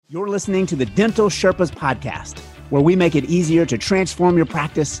You're listening to the Dental Sherpas podcast, where we make it easier to transform your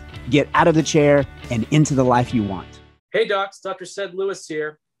practice, get out of the chair, and into the life you want. Hey docs, Dr. Sed Lewis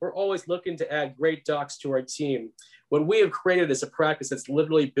here. We're always looking to add great docs to our team. What we have created is a practice that's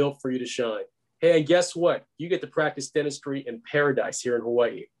literally built for you to shine. Hey, and guess what? You get to practice dentistry in paradise here in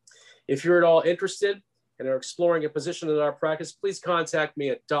Hawaii. If you're at all interested and are exploring a position in our practice, please contact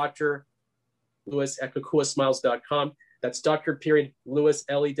me at Dr. Lewis at kokuasmiles.com. That's Dr. Lewis, Lewis,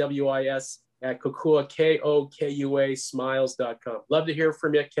 at Kokua, Kokua smiles.com. Love to hear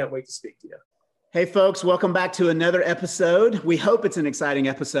from you. Can't wait to speak to you. Hey, folks, welcome back to another episode. We hope it's an exciting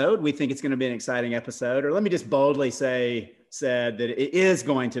episode. We think it's going to be an exciting episode. Or let me just boldly say that it is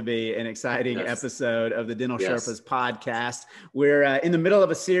going to be an exciting episode of the Dental Sherpas podcast. We're in the middle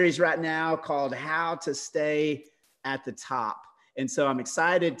of a series right now called How to Stay at the Top. And so I'm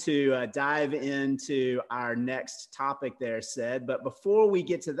excited to dive into our next topic there, Sed. But before we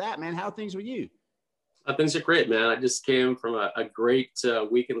get to that, man, how are things with you? Things are great, man. I just came from a great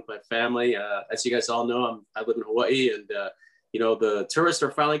weekend with my family. As you guys all know, I live in Hawaii, and the tourists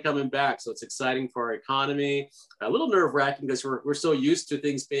are finally coming back. So it's exciting for our economy. A little nerve-wracking because we're so used to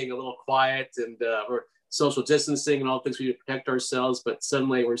things being a little quiet, and we're social distancing and all the things we do to protect ourselves. But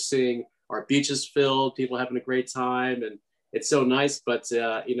suddenly we're seeing our beaches filled, people having a great time, and it's so nice. But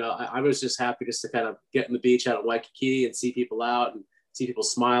I was just happy just to kind of get on the beach out at Waikiki and see people out and see people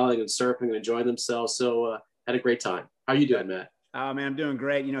smiling and surfing and enjoying themselves. So had a great time. How are you doing, Matt? Oh, man, I'm doing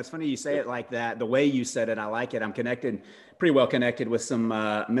great. It's funny you say it like that. The way you said it, I like it. I'm pretty well connected with some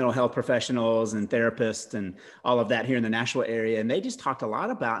mental health professionals and therapists and all of that here in the Nashville area. And they just talked a lot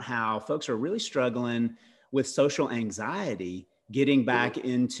about how folks are really struggling with social anxiety, getting back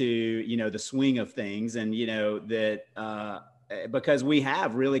into, the swing of things. And, because we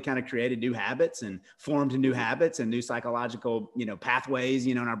have really kind of created new habits and formed new habits and new psychological, pathways,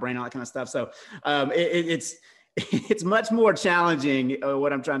 in our brain, all that kind of stuff. So it's much more challenging,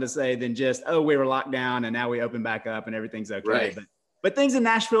 what I'm trying to say, than just, we were locked down and now we open back up and everything's okay. Right. But things in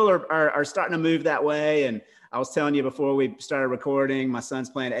Nashville are starting to move that way. And I was telling you before we started recording, my son's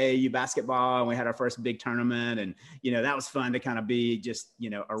playing AAU basketball and we had our first big tournament. And, that was fun to kind of be just,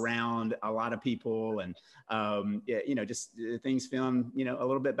 around a lot of people and, just things feeling, a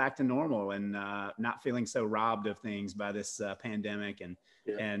little bit back to normal and not feeling so robbed of things by this pandemic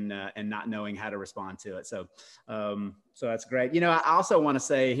and not knowing how to respond to it. So that's great. I also want to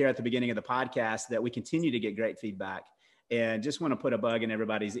say here at the beginning of the podcast that we continue to get great feedback. And just want to put a bug in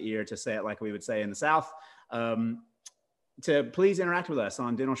everybody's ear to say it like we would say in the South, to please interact with us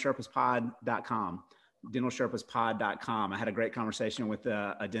on dentalsherpaspod.com, dentalsherpaspod.com. I had a great conversation with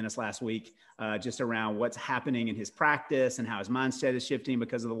a dentist last week just around what's happening in his practice and how his mindset is shifting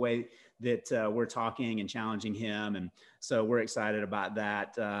because of the way that we're talking and challenging him. And so we're excited about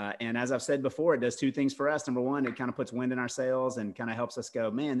that. And as I've said before, it does two things for us. Number one, it kind of puts wind in our sails and kind of helps us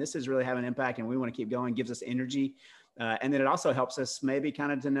go, man, this is really having an impact and we want to keep going, gives us energy. And then it also helps us maybe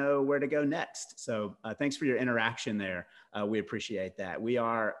kind of to know where to go next. So thanks for your interaction there. We appreciate that. We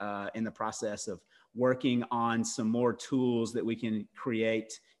are in the process of working on some more tools that we can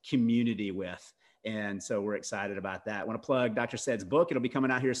create community with. And so we're excited about that. I want to plug Dr. Sed's book. It'll be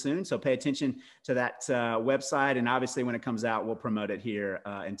coming out here soon. So pay attention to that website. And obviously when it comes out, we'll promote it here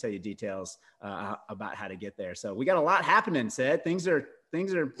and tell you details about how to get there. So we got a lot happening, Sed. Things are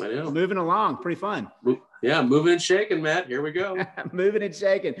moving along. Pretty fun. Yeah, moving and shaking, Matt. Here we go. Moving and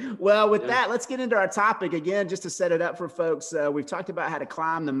shaking. Well, with that, let's get into our topic again, just to set it up for folks. We've talked about how to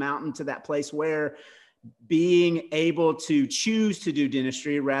climb the mountain to that place where being able to choose to do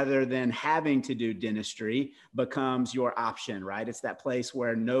dentistry rather than having to do dentistry becomes your option, right? It's that place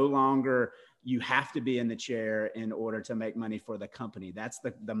where no longer you have to be in the chair in order to make money for the company. That's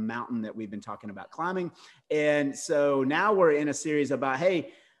the mountain that we've been talking about climbing. And so now we're in a series about,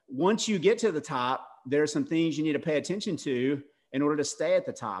 hey, once you get to the top, there are some things you need to pay attention to in order to stay at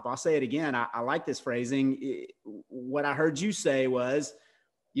the top. I'll say it again. I like this phrasing. What I heard you say was,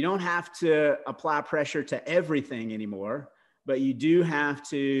 you don't have to apply pressure to everything anymore, but you do have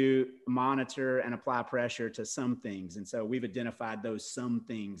to monitor and apply pressure to some things. And so we've identified those some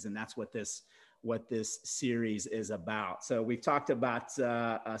things, and that's what this series is about. So we've talked about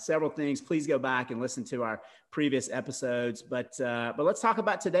several things. Please go back and listen to our previous episodes. But let's talk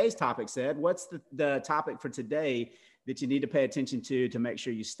about today's topic, Sed. What's the topic for today that you need to pay attention to make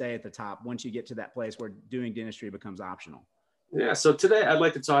sure you stay at the top once you get to that place where doing dentistry becomes optional? Yeah, so today I'd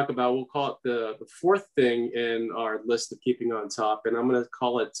like to talk about, we'll call it the fourth thing in our list of keeping on top, and I'm going to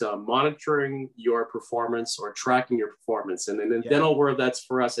call it monitoring your performance or tracking your performance. And in the dental world, that's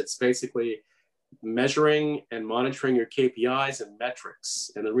for us, it's basically measuring and monitoring your KPIs and metrics.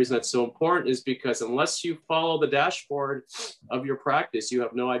 And the reason that's so important is because unless you follow the dashboard of your practice, you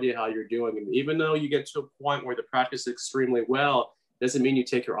have no idea how you're doing. And even though you get to a point where the practice is extremely well, doesn't mean you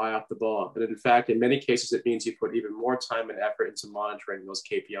take your eye off the ball. And in fact, in many cases, it means you put even more time and effort into monitoring those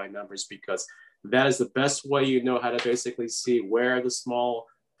KPI numbers, because that is the best way you know how to basically see where the small,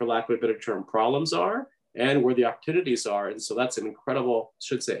 for lack of a better term, problems are and where the opportunities are. And so that's an critical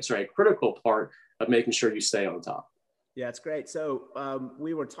part of making sure you stay on top. Yeah, it's great. So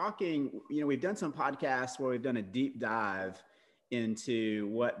we were talking, we've done some podcasts where we've done a deep dive into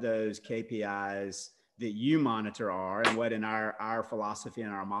what those KPIs that you monitor are, and what in our philosophy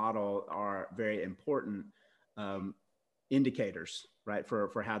and our model are very important indicators, right,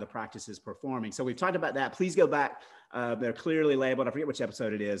 for how the practice is performing. So we've talked about that. Please go back. They're clearly labeled. I forget which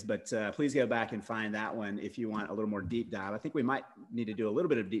episode it is, but please go back and find that one if you want a little more deep dive. I think we might need to do a little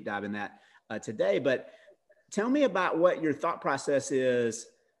bit of deep dive in that today. But tell me about what your thought process is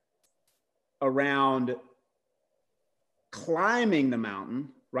around climbing the mountain,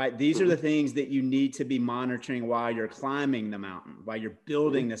 right? These are the things that you need to be monitoring while you're climbing the mountain, while you're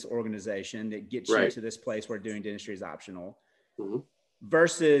building this organization that gets you to this place where doing dentistry is optional,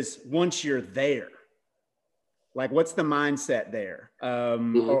 versus once you're there. Like, what's the mindset there,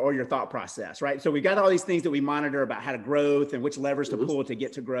 or your thought process, right? So we got all these things that we monitor about how to growth and which levers to pull to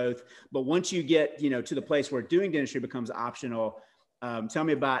get to growth. But once you get, to the place where doing dentistry becomes optional, tell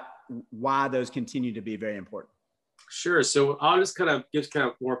me about why those continue to be very important. Sure. So I'll just kind of give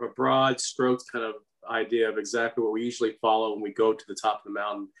more of a broad strokes kind of idea of exactly what we usually follow when we go to the top of the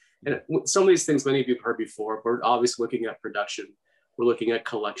mountain. And some of these things many of you have heard before. We're obviously looking at production. We're looking at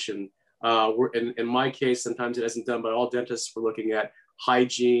collection. We're in my case, sometimes it isn't done by all dentists. We're looking at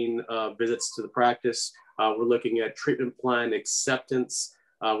hygiene visits to the practice. We're looking at treatment plan acceptance.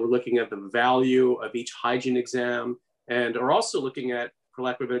 We're looking at the value of each hygiene exam. And we're also looking at, for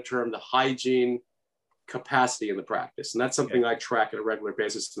lack of a better term, the hygiene capacity in the practice. And that's something I track at a regular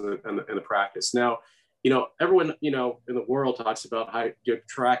basis in the practice. Now, everyone, in the world talks about how you're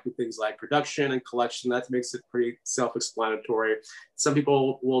tracking things like production and collection. That makes it pretty self-explanatory. Some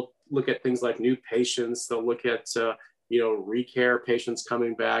people will look at things like new patients. They'll look at, recare patients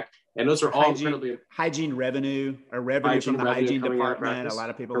coming back. And those are all hygiene revenue, or revenue from the hygiene department. A lot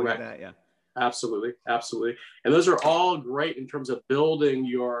of people look at that. Yeah. Absolutely. And those are all great in terms of building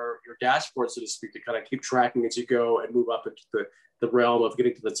your dashboard, so to speak, to kind of keep tracking as you go and move up into the realm of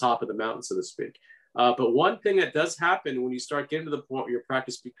getting to the top of the mountain, so to speak. But one thing that does happen when you start getting to the point where your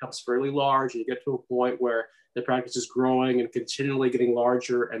practice becomes fairly large, and you get to a point where the practice is growing and continually getting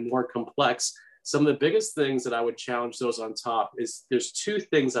larger and more complex, some of the biggest things that I would challenge those on top is there's two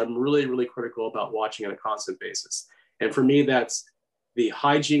things I'm really, really critical about watching on a constant basis. And for me, that's the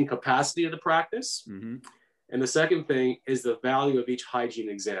hygiene capacity of the practice. And the second thing is the value of each hygiene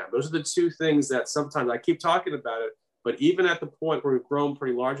exam. Those are the two things that sometimes I keep talking about it, but even at the point where we've grown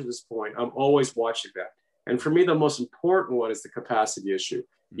pretty large at this point, I'm always watching that. And for me, the most important one is the capacity issue.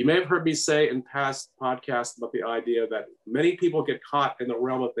 You may have heard me say in past podcasts about the idea that many people get caught in the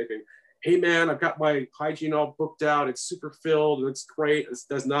realm of thinking, hey man, I've got my hygiene all booked out. It's super filled. It's great.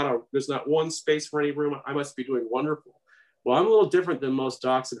 There's not one space for any room. I must be doing wonderful. Well, I'm a little different than most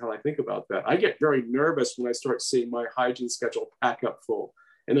docs in how I think about that. I get very nervous when I start seeing my hygiene schedule pack up full.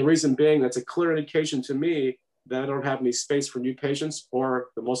 And the reason being, that's a clear indication to me that I don't have any space for new patients, or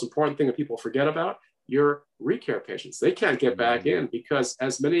the most important thing that people forget about, your recare patients. They can't get back in because,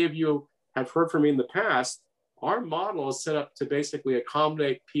 as many of you have heard from me in the past, our model is set up to basically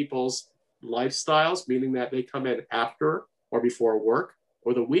accommodate people's lifestyles, meaning that they come in after or before work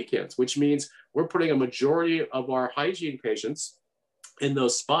or the weekends, which means we're putting a majority of our hygiene patients in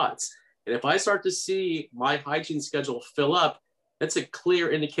those spots. And if I start to see my hygiene schedule fill up, that's a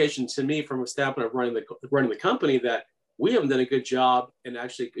clear indication to me from a standpoint of running the company that we haven't done a good job in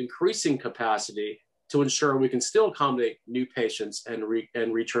actually increasing capacity to ensure we can still accommodate new patients and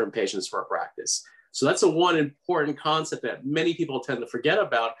return patients for our practice. So that's one important concept that many people tend to forget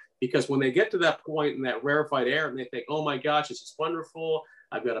about, because when they get to that point in that rarefied air and they think, oh my gosh, this is wonderful.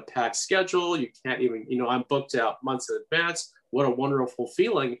 I've got a packed schedule. You can't even, I'm booked out months in advance. What a wonderful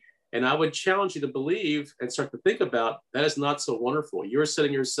feeling. And I would challenge you to believe and start to think about that is not so wonderful. You're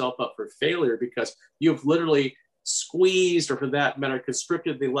setting yourself up for failure because you've literally squeezed, or for that matter,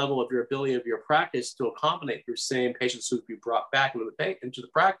 constricted the level of your ability of your practice to accommodate your same patients who be brought back into the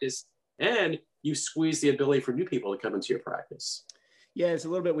practice. And you squeeze the ability for new people to come into your practice. Yeah, it's a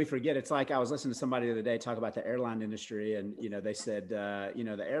little bit we forget. It's like I was listening to somebody the other day talk about the airline industry, and they said,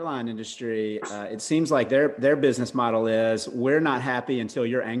 the airline industry, it seems like their business model is we're not happy until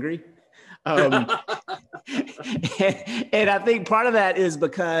you're angry. Um, and I think part of that is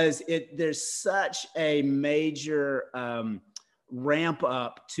because there's such a major ramp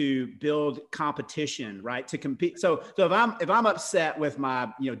up to build competition, right? To compete. So if I'm upset with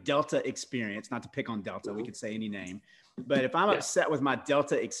my Delta experience, not to pick on Delta, we could say any name, but if I'm upset with my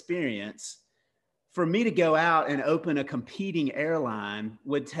Delta experience, for me to go out and open a competing airline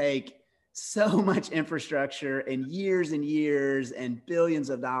would take so much infrastructure and years and billions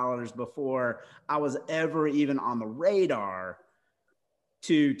of dollars before I was ever even on the radar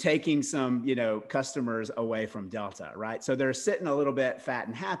to taking some, customers away from Delta, right? So they're sitting a little bit fat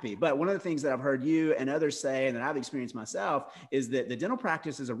and happy. But one of the things that I've heard you and others say, and that I've experienced myself, is that the dental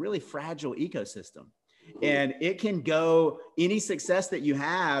practice is a really fragile ecosystem. And it can go, any success that you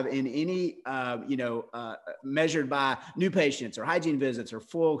have in any, measured by new patients or hygiene visits or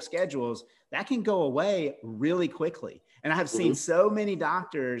full schedules, that can go away really quickly. And I have seen so many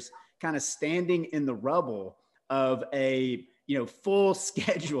doctors kind of standing in the rubble of a, full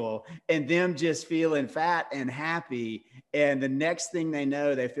schedule and them just feeling fat and happy. And the next thing they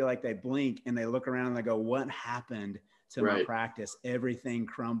know, they feel like they blink and they look around and they go, what happened to my practice? Everything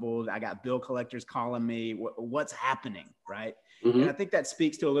crumbled. I got bill collectors calling me. What's happening, right? And I think that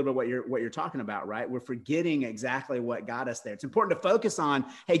speaks to a little bit what you're talking about, right? We're forgetting exactly what got us there. It's important to focus on,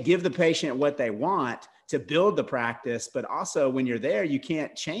 hey, give the patient what they want to build the practice, but also when you're there, you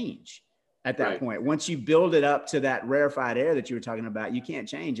can't change at that point. Once you build it up to that rarefied air that you were talking about, you can't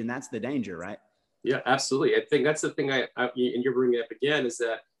change, and that's the danger, right? Yeah, absolutely. I think that's the thing and you're bringing it up again, is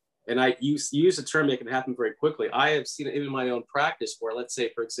that, and I use a term that can happen very quickly. I have seen it in my own practice where, let's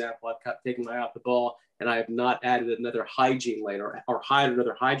say, for example, I've taken my eye off the ball and I have not added another hygiene lane or hired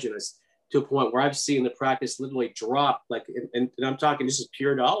another hygienist, to a point where I've seen the practice literally drop, like, and I'm talking, this is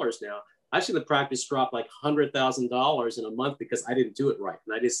pure dollars now. I've seen the practice drop like $100,000 in a month because I didn't do it right.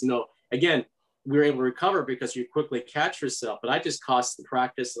 And I just know, again, we were able to recover because you quickly catch yourself, but I just cost the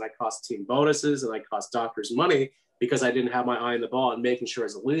practice, and I cost team bonuses, and I cost doctors money because I didn't have my eye on the ball, and making sure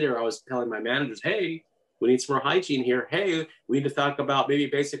as a leader, I was telling my managers, hey, we need some more hygiene here. Hey, we need to talk about maybe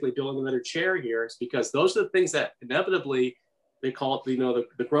basically building another chair here. It's because those are the things that inevitably, they call it,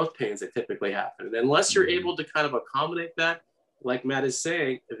 the growth pains that typically happen. And unless you're able to kind of accommodate that, like Matt is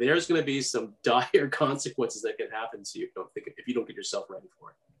saying, there's going to be some dire consequences that can happen to you if you don't get yourself ready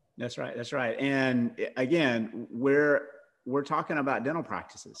for it. That's right. That's right. And again, we're talking about dental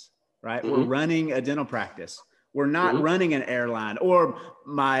practices, right? We're running a dental practice. We're not running an airline. Or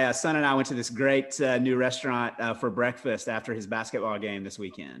my son and I went to this great new restaurant for breakfast after his basketball game this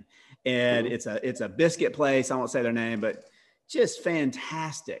weekend. And it's a biscuit place. I won't say their name, but just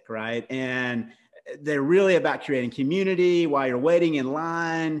fantastic, right? And they're really about creating community while you're waiting in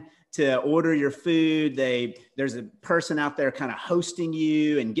line to order your food. There's a person out there kind of hosting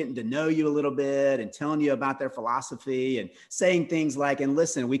you and getting to know you a little bit and telling you about their philosophy and saying things like, and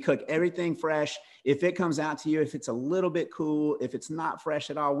listen, we cook everything fresh. If it comes out to you, if it's a little bit cool, if it's not fresh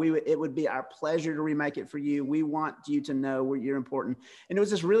at all, it would be our pleasure to remake it for you. We want you to know you're important. And it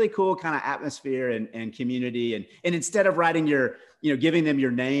was this really cool kind of atmosphere and community. And instead of writing giving them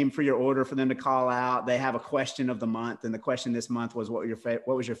your name for your order for them to call out, they have a question of the month. And the question this month was, what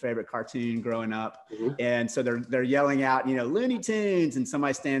was your favorite cartoon growing up? And so they're yelling out, Looney Tunes, and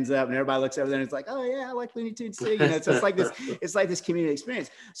somebody stands up and everybody looks over there and it's like, oh yeah, I like Looney Tunes too. So it's like this community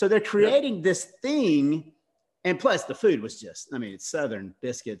experience. So they're creating this thing. And plus the food was it's Southern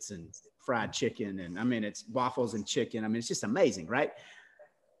biscuits and fried chicken. And it's waffles and chicken. It's just amazing, right?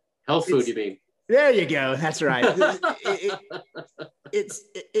 Health food, you mean? There you go. That's right.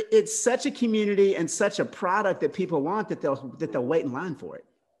 It's such a community and such a product that people want that they'll wait in line for it.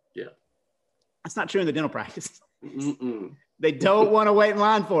 Yeah. That's not true in the dental practice. They don't want to wait in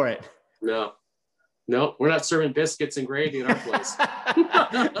line for it. No, we're not serving biscuits and gravy in our place.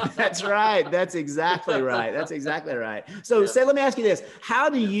 That's right. That's exactly right. So let me ask you this. How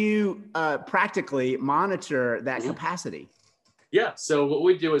do you practically monitor that capacity? Yeah. So what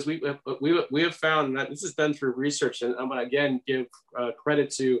we do is we have found that this is done through research, and I'm going to again give credit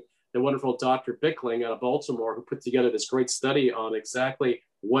to the wonderful Dr. Bickling out of Baltimore, who put together this great study on exactly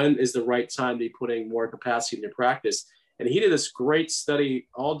when is the right time to be putting more capacity in your practice. And he did this great study,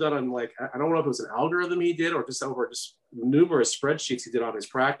 all done on I don't know if it was an algorithm he did or just over just numerous spreadsheets he did on his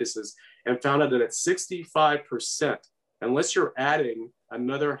practices, and found out that at 65%, unless you're adding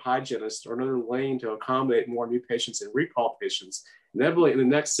another hygienist or another lane to accommodate more new patients and recall patients, inevitably in the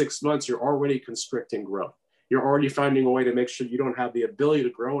next 6 months, you're already constricting growth. you're already finding a way to make sure you don't have the ability to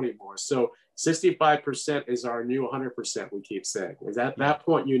grow anymore. So 65% is our new 100%, we keep saying. Is at that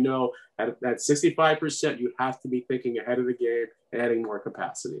point, you know, at 65%, you have to be thinking ahead of the game and adding more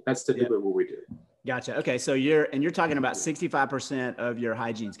capacity. That's typically what we do. Gotcha. Okay. So you're talking about 65% of your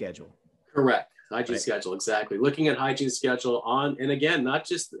hygiene schedule. Correct. Hygiene schedule. Exactly. Looking at hygiene schedule and again, not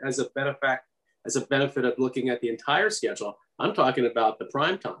just as a benefit of looking at the entire schedule. I'm talking about the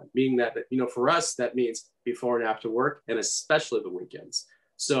prime time, meaning that, you know, for us, that means before and after work, and especially the weekends.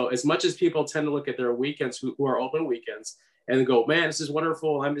 So as much as people tend to look at their weekends who are open weekends and go, man, this is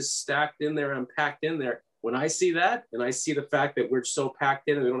wonderful. I'm just stacked in there. I'm packed in there. When I see that, and I see the fact that we're so packed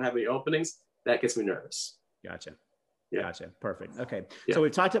in and we don't have any openings, that gets me nervous. Gotcha. Yeah. Gotcha. Perfect. Okay. Yeah. So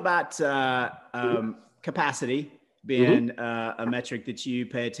we've talked about capacity being a metric that you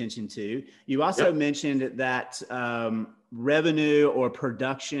pay attention to. You also mentioned that revenue or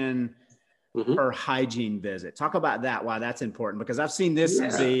production per hygiene visit. Talk about that, why that's important, because I've seen this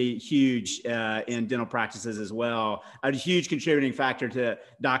be huge in dental practices as well. A huge contributing factor to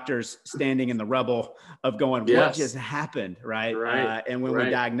doctors standing in the rubble of going, what just happened, right? And when we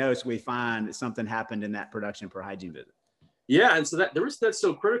diagnose, we find that something happened in that production per hygiene visit. Yeah, and so that's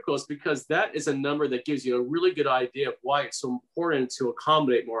so critical is because that is a number that gives you a really good idea of why it's so important to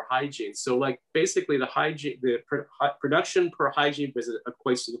accommodate more hygiene. So like basically the production per hygiene visit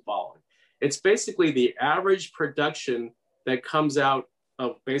equates to the following. It's basically the average production that comes out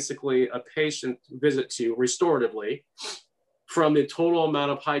of basically a patient visit to you restoratively from the total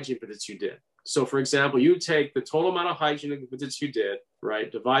amount of hygiene visits you did. So for example, you take the total amount of hygiene visits you did, right?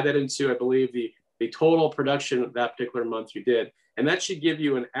 Divide that into, I believe, the total production of that particular month you did. And that should give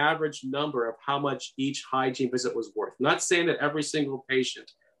you an average number of how much each hygiene visit was worth. Not saying that every single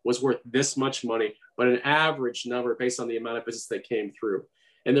patient was worth this much money, but an average number based on the amount of visits that came through.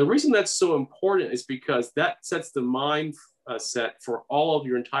 And the reason that's so important is because that sets the mindset for all of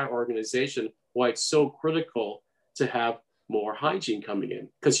your entire organization, why it's so critical to have more hygiene coming in,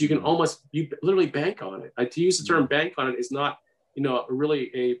 because you can you literally bank on it. To use the term bank on it is not, you know,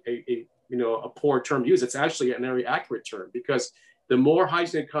 really a poor term to use. It's actually a very accurate term, because the more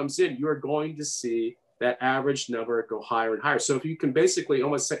hygiene that comes in, you're going to see that average number go higher and higher. So if you can basically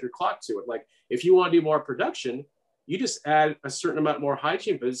almost set your clock to it, like if you want to do more production, you just add a certain amount more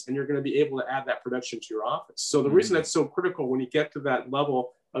hygiene visits and you're going to be able to add that production to your office. So the reason that's so critical when you get to that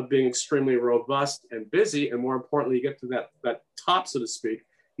level of being extremely robust and busy, and more importantly, you get to that top, so to speak,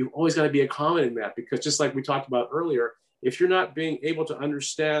 you've always got to be accommodating that, because just like we talked about earlier, if you're not being able to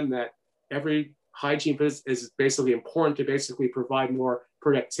understand that every hygiene visit is basically important to basically provide more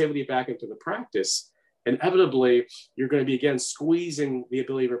productivity back into the practice, inevitably, you're going to be, again, squeezing the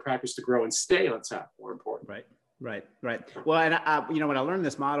ability of your practice to grow and stay on top, more important. Right. Well, and you know, when I learned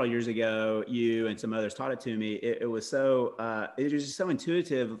this model years ago, you and some others taught it to me. It was just so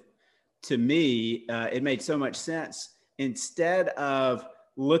intuitive to me. It made so much sense. Instead of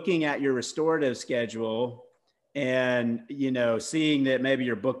looking at your restorative schedule and, you know, seeing that maybe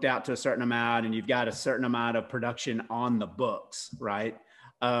you're booked out to a certain amount and you've got a certain amount of production on the books, right?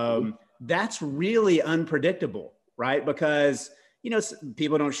 That's really unpredictable, right? Because, you know,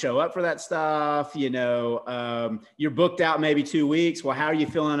 people don't show up for that stuff. You know, you're booked out maybe 2 weeks. Well, how are you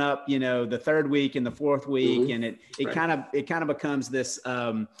filling up, you know, the third week and the fourth week? And it kind of becomes this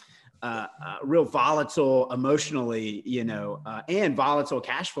real volatile emotionally, you know, and volatile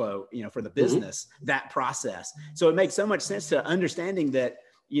cash flow, you know, for the business, that process. So it makes so much sense to understanding that,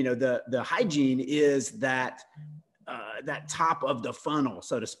 you know, the hygiene is that top of the funnel,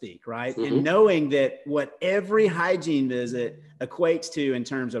 so to speak, right? And knowing that what every hygiene visit equates to in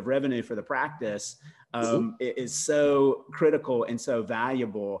terms of revenue for the practice is so critical and so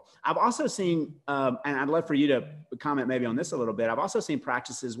valuable. I've also seen, and I'd love for you to comment maybe on this a little bit. I've also seen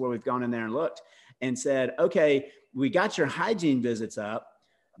practices where we've gone in there and looked and said, okay, we got your hygiene visits up.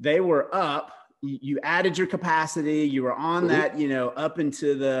 They were up. You added your capacity, you were on that, you know, up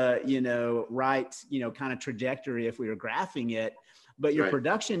into the, you know, right, you know, kind of trajectory if we were graphing it, but your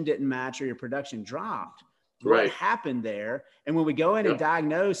production didn't match or your production dropped. What happened there? And when we go in and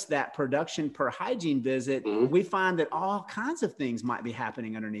diagnose that production per hygiene visit, we find that all kinds of things might be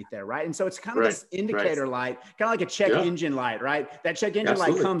happening underneath there, right? And so it's kind of this indicator light, kind of like a check engine light, right? That check engine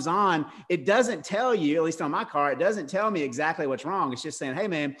light comes on. It doesn't tell you, at least on my car, it doesn't tell me exactly what's wrong. It's just saying, hey,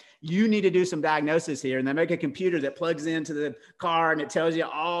 man, you need to do some diagnosis here. And they make a computer that plugs into the car and it tells you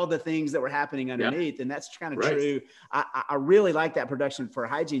all the things that were happening underneath. And that's kind of true. I really like that production for a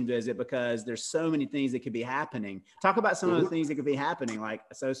hygiene visit because there's so many things that could be happening? Talk about some of the things that could be happening, like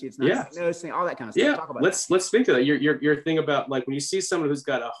associates not Yeah. diagnosing, all that kind of stuff. Yeah, Talk about let's think of that. Your thing about like when you see someone who's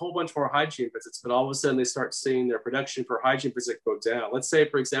got a whole bunch more hygiene visits, but all of a sudden they start seeing their production per hygiene visit go down. Let's say,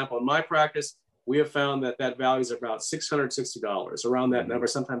 for example, in my practice, we have found that value is about $660, around that number,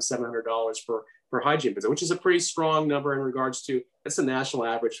 sometimes $700 per hygiene visit, which is a pretty strong number in regards to, it's a national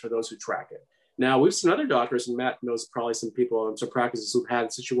average for those who track it. Now, we've seen other doctors, and Matt knows probably some people in some practices who've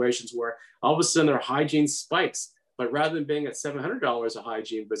had situations where all of a sudden their hygiene spikes, but rather than being at $700 a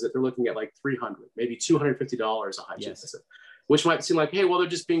hygiene visit, they're looking at like $300, maybe $250 a hygiene visit, which might seem like, hey, well, they're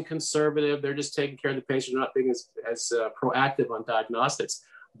just being conservative. They're just taking care of the patient, not being as proactive on diagnostics.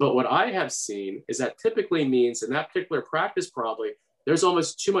 But what I have seen is that typically means in that particular practice, probably there's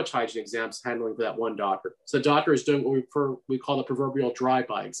almost too much hygiene exams handling for that one doctor. So the doctor is doing what we call the proverbial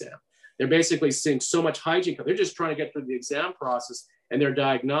drive-by exam. They're basically seeing so much hygiene. They're just trying to get through the exam process, and their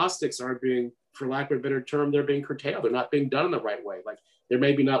diagnostics are being, for lack of a better term, they're being curtailed. They're not being done in the right way. Like they're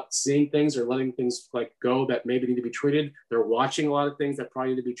maybe not seeing things or letting things like go that maybe need to be treated. They're watching a lot of things that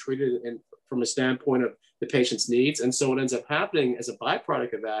probably need to be treated and from a standpoint of the patient's needs. And so what ends up happening as a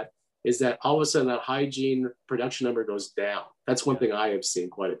byproduct of that is that all of a sudden that hygiene production number goes down. That's one thing I have seen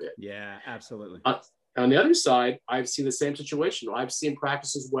quite a bit. Yeah, absolutely. On the other side, I've seen the same situation. I've seen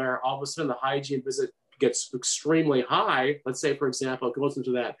practices where all of a sudden the hygiene visit gets extremely high. Let's say, for example, it goes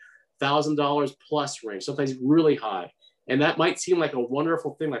into that $1,000 plus range, sometimes really high. And that might seem like a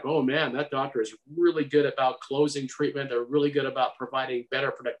wonderful thing, like, oh man, that doctor is really good about closing treatment. They're really good about providing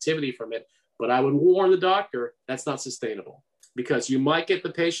better productivity from it. But I would warn the doctor, that's not sustainable, because you might get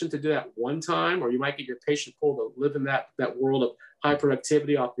the patient to do that one time, or you might get your patient pool to live in that world of high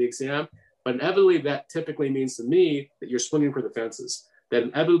productivity off the exam. But inevitably, that typically means to me that you're swinging for the fences. That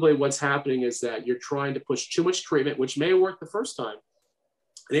inevitably what's happening is that you're trying to push too much treatment, which may work the first time.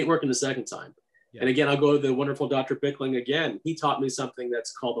 It ain't working the second time. Yeah. And again, I'll go to the wonderful Dr. Bickling again. He taught me something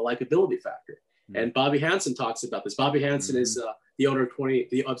that's called the likability factor. Mm-hmm. And Bobby Hansen talks about this. Bobby Hansen is the owner of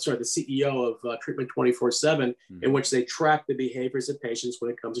the CEO of Treatment 24/7, in which they track the behaviors of patients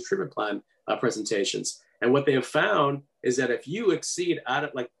when it comes to treatment plan presentations. And what they have found is that if you exceed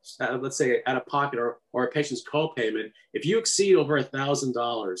let's say out of pocket or a patient's co-payment, if you exceed over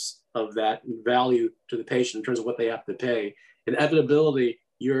 $1,000 of that value to the patient in terms of what they have to pay, inevitability,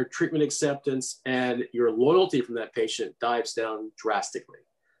 your treatment acceptance and your loyalty from that patient dives down drastically.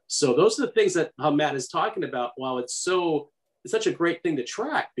 So those are the things that Matt is talking about. While it's such a great thing to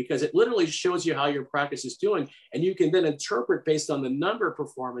track, because it literally shows you how your practice is doing, and you can then interpret based on the number of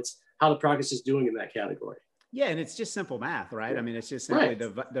performance how the practice is doing in that category. Yeah, and it's just simple math, right? I mean, it's just simply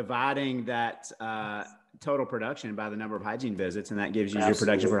dividing that total production by the number of hygiene visits, and that gives you your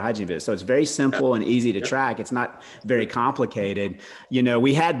production per hygiene visit. So it's very simple and easy to track. It's not very complicated. You know,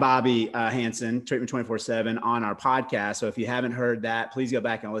 we had Bobby Hansen, Treatment 24/7, on our podcast. So if you haven't heard that, please go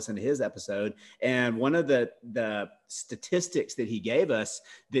back and listen to his episode. And one of the statistics that he gave us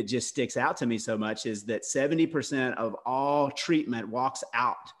that just sticks out to me so much is that 70% of all treatment walks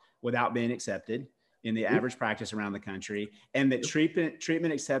out without being accepted in the average practice around the country, and that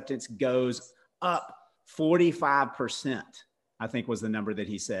treatment acceptance goes up 45%, I think was the number that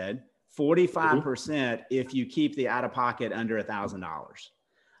he said. 45% if you keep the out-of-pocket under $1,000.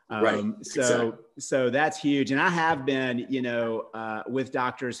 So that's huge. And I have been, with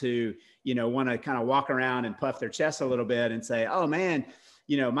doctors who, want to kind of walk around and puff their chest a little bit and say, oh man,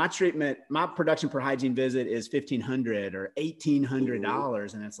 my production per hygiene visit is $1,500 or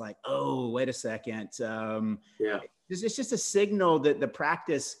 $1,800. And it's like, oh, wait a second. It's just a signal that the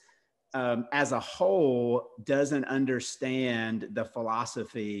practice as a whole doesn't understand the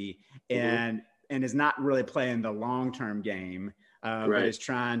philosophy and is not really playing the long-term game, but is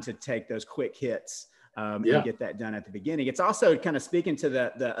trying to take those quick hits and get that done at the beginning. It's also kind of speaking to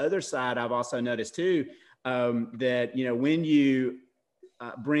the other side. I've also noticed too, that, when you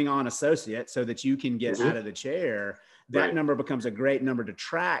bring on associates so that you can get out of the chair, that number becomes a great number to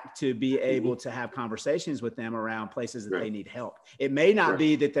track, to be able to have conversations with them around places that they need help. It may not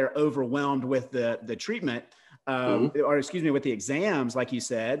be that they're overwhelmed with the treatment, or excuse me, with the exams, like you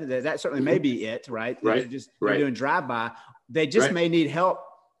said. That certainly may be it, right? They're doing drive-by. They just may need help.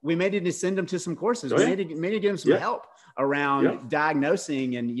 We may need to send them to some courses. We may need to give them some help around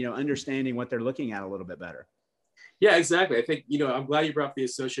diagnosing and, understanding what they're looking at a little bit better. Yeah, exactly. I think, I'm glad you brought up the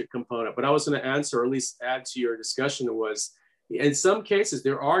associate component, but I was going to answer, or at least add to your discussion, was in some cases,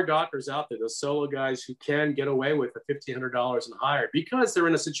 there are doctors out there, those solo guys, who can get away with $1,500 and higher because they're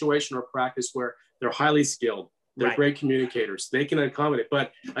in a situation or practice where they're highly skilled. They're great communicators. They can accommodate.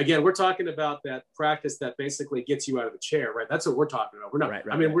 But again, we're talking about that practice that basically gets you out of the chair, right? That's what we're talking about. We're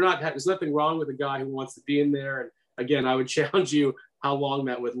not, we're not, there's nothing wrong with a guy who wants to be in there. And again, I would challenge you how long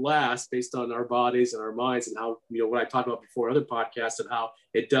that would last based on our bodies and our minds, and how, what I talked about before, other podcasts, and how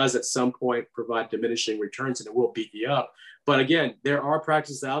it does at some point provide diminishing returns, and it will beat you up. But again, there are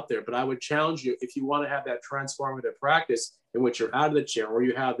practices out there, but I would challenge you, if you want to have that transformative practice in which you're out of the chair, or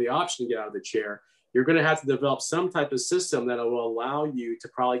you have the option to get out of the chair, you're going to have to develop some type of system that will allow you to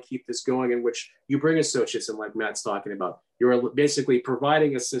probably keep this going, in which you bring associates in, like Matt's talking about. You're basically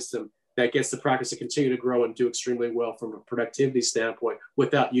providing a system that gets the practice to continue to grow and do extremely well from a productivity standpoint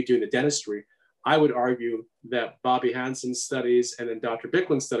without you doing the dentistry. I would argue that Bobby Hansen's studies and then Dr.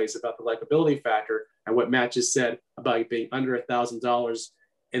 Bicklund's studies about the likability factor and what Matt just said about being under $1,000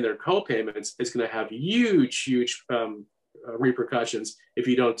 in their co-payments is going to have huge repercussions if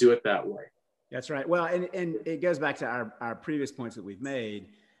you don't do it that way. That's right. Well, and it goes back to our previous points that we've made.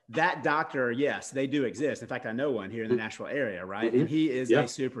 That doctor, yes, they do exist. In fact, I know one here in the Nashville area, right? Mm-hmm. And he is a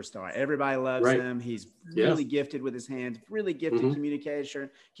superstar. Everybody loves him. He's really gifted with his hands, really gifted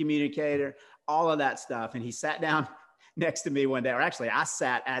communicator, all of that stuff. And he sat down next to me one day, or actually I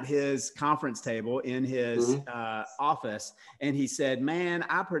sat at his conference table in his office, and he said, man,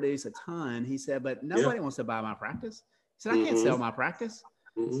 I produce a ton. He said, but nobody wants to buy my practice. He said, I can't sell my practice.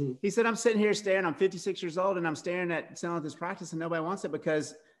 He said, I'm sitting here staring, I'm 56 years old, and I'm staring at selling this practice, and nobody wants it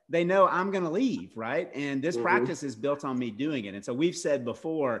because they know I'm going to leave, right? And this practice is built on me doing it. And so we've said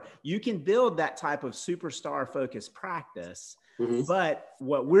before, you can build that type of superstar focused practice, but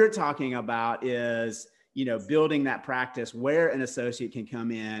what we're talking about is, building that practice where an associate can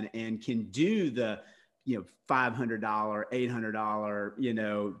come in and can do the, $500, $800,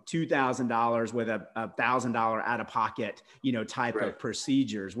 $2,000 with a $1,000 out of pocket, type of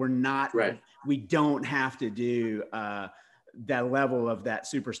procedures. We're not, we don't have to do that level of that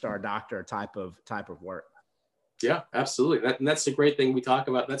superstar doctor type of work. Yeah, absolutely. And that's the great thing we talk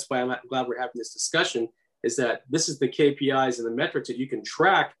about. That's why I'm glad we're having this discussion, is that this is the KPIs and the metrics that you can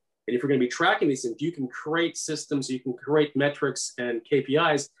track. And if you're going to be tracking these things, you can create systems, you can create metrics and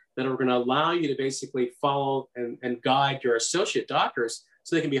KPIs that are going to allow you to basically follow and guide your associate doctors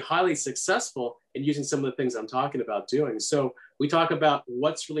so they can be highly successful in using some of the things I'm talking about doing. So we talk about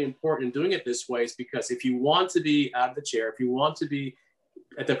what's really important in doing it this way, is because if you want to be out of the chair, if you want to be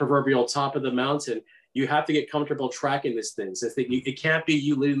at the proverbial top of the mountain, you have to get comfortable tracking these things. It can't be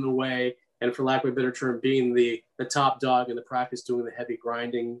you leading the way, and for lack of a better term, being the top dog in the practice, doing the heavy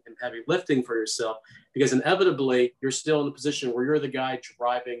grinding and heavy lifting for yourself, because inevitably you're still in the position where you're the guy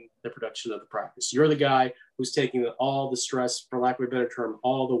driving the production of the practice. You're the guy who's taking all the stress, for lack of a better term,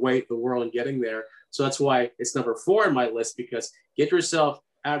 all the weight in the world and getting there. So that's why it's number 4 on my list, because get yourself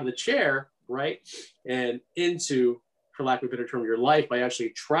out of the chair, right? And into, for lack of a better term, your life by actually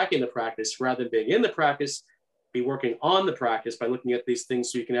tracking the practice rather than being in the practice. Be working on the practice by looking at these things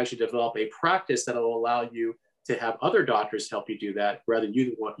so you can actually develop a practice that will allow you to have other doctors help you do that, rather than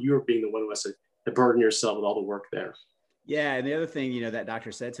you're being the one who has to burden yourself with all the work there. Yeah. And the other thing, that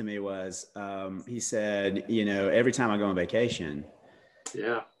doctor said to me was, he said, every time I go on vacation,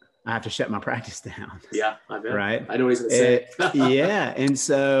 I have to shut my practice down. Yeah, I bet. Right. I know what he's going to say. Yeah. And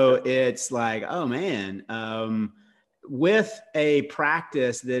so it's like, oh man, with a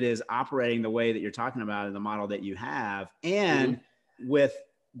practice that is operating the way that you're talking about in the model that you have, and with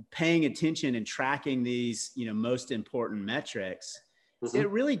paying attention and tracking these, most important metrics, it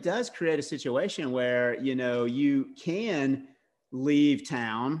really does create a situation where, you can leave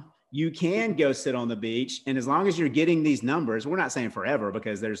town, you can go sit on the beach. And as long as you're getting these numbers, we're not saying forever,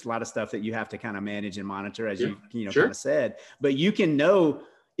 because there's a lot of stuff that you have to kind of manage and monitor, as you kind of said, but you can know,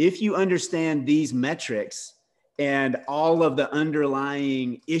 if you understand these metrics and all of the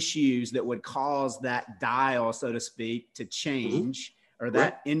underlying issues that would cause that dial, so to speak, to change, or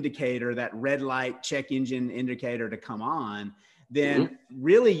that indicator, that red light check engine indicator to come on, then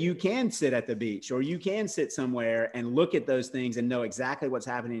really you can sit at the beach, or you can sit somewhere and look at those things and know exactly what's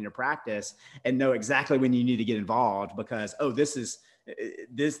happening in your practice, and know exactly when you need to get involved, because, this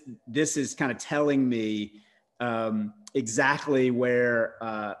is kind of telling me exactly where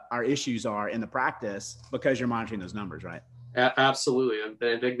our issues are in the practice, because you're monitoring those numbers, right? Absolutely. And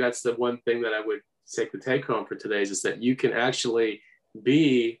I think that's the one thing that I would take the take home for today, is that you can actually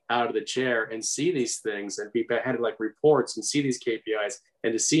be out of the chair and see these things, and be had like reports and see these KPIs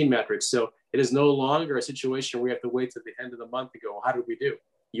and to see metrics. So it is no longer a situation where we have to wait to the end of the month to go, how did we do?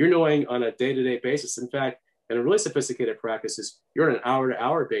 You're knowing on a day-to-day basis. In fact, And a really sophisticated practice is you're on an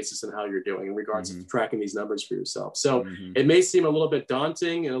hour-to-hour basis on how you're doing in regards to tracking these numbers for yourself. So it may seem a little bit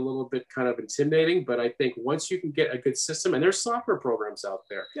daunting and a little bit kind of intimidating, but I think once you can get a good system, and there's software programs out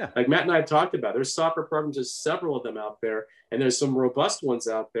there, like Matt and I have talked about, there's software programs, there's several of them out there, and there's some robust ones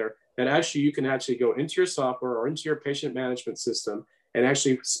out there that actually you can actually go into your software or into your patient management system and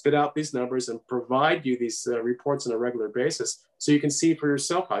actually spit out these numbers and provide you these reports on a regular basis so you can see for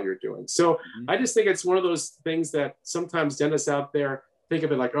yourself how you're doing. So I just think it's one of those things that sometimes dentists out there think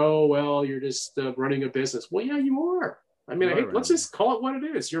of it like, oh, well, you're just running a business. Well, yeah, you are. I mean, let's just call it what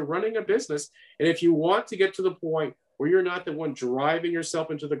it is. You're running a business. And if you want to get to the point where you're not the one driving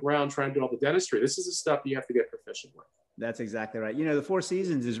yourself into the ground trying to do all the dentistry, this is the stuff you have to get proficient with. That's exactly right. You know, the Four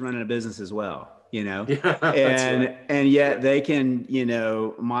Seasons is running a business as well, you know, and yet they can, you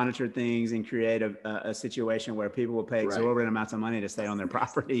know, monitor things and create a situation where people will pay exorbitant amounts of money to stay on their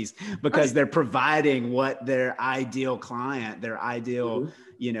properties because they're providing what their ideal client, their ideal,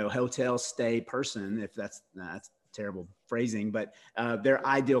 you know, hotel stay person, if that's terrible phrasing, but their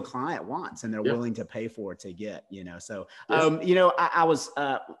ideal client wants and they're willing to pay for to get, you know. So, you know, I was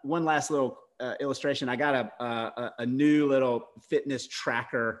one last little illustration. I got a new little fitness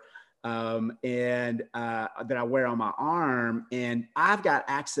tracker and that I wear on my arm, and I've got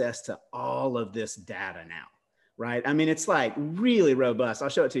access to all of this data now. Right. I mean, it's like really robust. I'll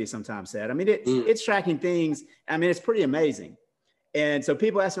show it to you sometime, Seth. I mean, it's tracking things. I mean, it's pretty amazing. And so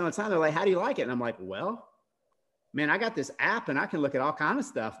people ask me all the time, they're like, how do you like it? And I'm like, well, man, I got this app and I can look at all kinds of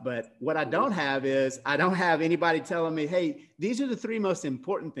stuff, but what I don't have is I don't have anybody telling me, hey, these are the 3 most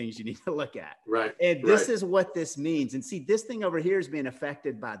important things you need to look at. Right. And this is what this means. And see, this thing over here is being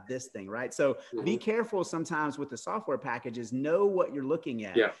affected by this thing, right? So be careful sometimes with the software packages, know what you're looking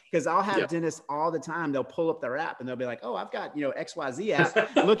at. Because I'll have dentists all the time, they'll pull up their app and they'll be like, oh, I've got, you know, XYZ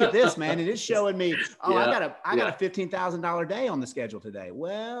app. Look at this, man. And it's showing me, oh, I got a $15,000 day on the schedule today.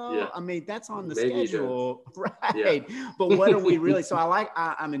 Well, I mean, that's on the schedule, right? But what are we really, so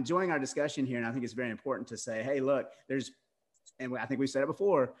I'm enjoying our discussion here. And I think it's very important to say, hey, look, and I think we've said it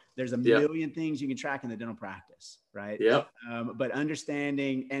before, there's a million things you can track in the dental practice, right? But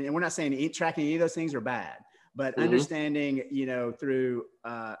understanding, and we're not saying tracking any of those things are bad, but understanding, you know, through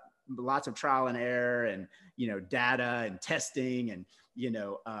lots of trial and error and, you know, data and testing and, you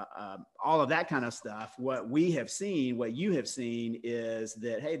know, all of that kind of stuff. What we have seen, what you have seen is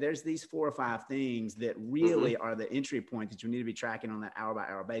that, hey, there's these 4 or 5 things that really are the entry point that you need to be tracking on that hour by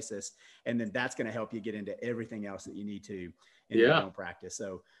hour basis. And then that's going to help you get into everything else that you need to in your dental practice.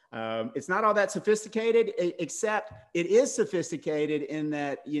 So it's not all that sophisticated, except it is sophisticated in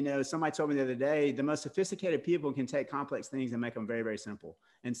that, you know, somebody told me the other day, the most sophisticated people can take complex things and make them very, very simple.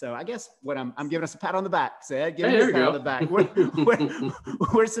 And so I guess what I'm giving us a pat on the back, Seth, giving us a pat on the back.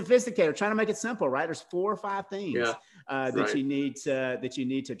 We're sophisticated. We're trying to make it simple, right? There's 4 or 5 things that you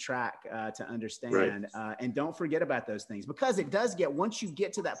need to track to understand. And don't forget about those things, because it does once you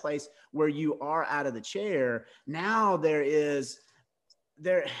get to that place where you are out of the chair, now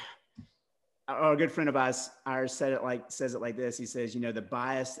our good friend of ours says it like this. He says, you know, the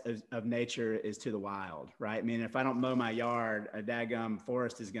bias of nature is to the wild, right? I mean, if I don't mow my yard, a daggum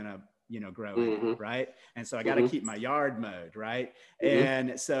forest is going to, you know, grow, right? And so I got to keep my yard mowed, right?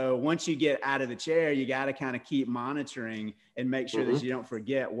 And so once you get out of the chair, you got to kind of keep monitoring and make sure that you don't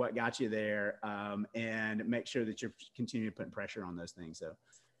forget what got you there, and make sure that you're continuing to put pressure on those things. So.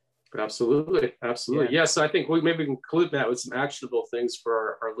 Absolutely. Yeah. So I think maybe we can conclude that with some actionable things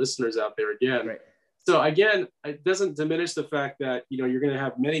for our listeners out there again. Right. So again, it doesn't diminish the fact that, you know, you're going to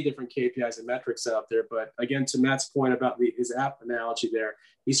have many different KPIs and metrics out there. But again, to Matt's point about his app analogy there,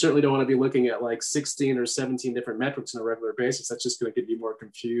 you certainly don't want to be looking at like 16 or 17 different metrics on a regular basis. That's just going to get you more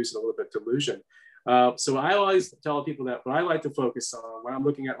confused and a little bit delusion. So I always tell people that what I like to focus on when I'm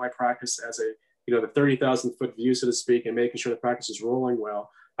looking at my practice as the 30,000 foot view, so to speak, and making sure the practice is rolling well,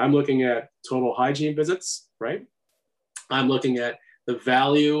 I'm looking at total hygiene visits, right? I'm looking at the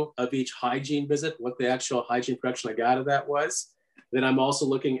value of each hygiene visit, what the actual hygiene production I got of that was. Then I'm also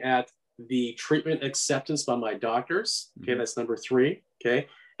looking at the treatment acceptance by my doctors. Okay, that's number 3. Okay.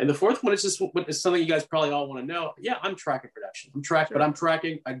 And the 4th one is just something you guys probably all want to know. Yeah, I'm tracking production. But I'm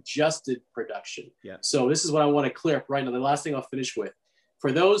tracking adjusted production. Yeah. So this is what I want to clear up right now. The last thing I'll finish with.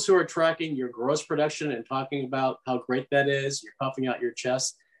 For those who are tracking your gross production and talking about how great that is, you're puffing out your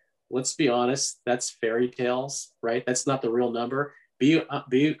chest, let's be honest, that's fairy tales, right? That's not the real number. Be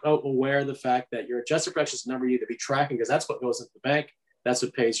aware of the fact that your adjusted production is the number you need to be tracking, because that's what goes into the bank. That's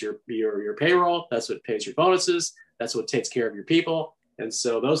what pays your payroll. That's what pays your bonuses. That's what takes care of your people. And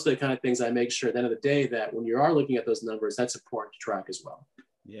so those are the kind of things I make sure at the end of the day that when you are looking at those numbers, that's important to track as well.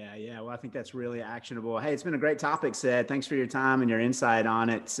 Yeah, yeah. Well, I think that's really actionable. Hey, it's been a great topic, Seth. Thanks for your time and your insight on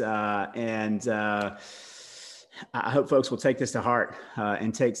it. I hope folks will take this to heart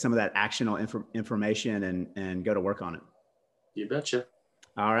and take some of that actionable information and go to work on it. You betcha.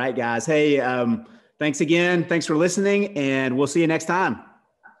 All right, guys. Hey, thanks again. Thanks for listening, and we'll see you next time.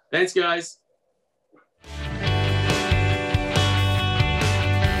 Thanks, guys.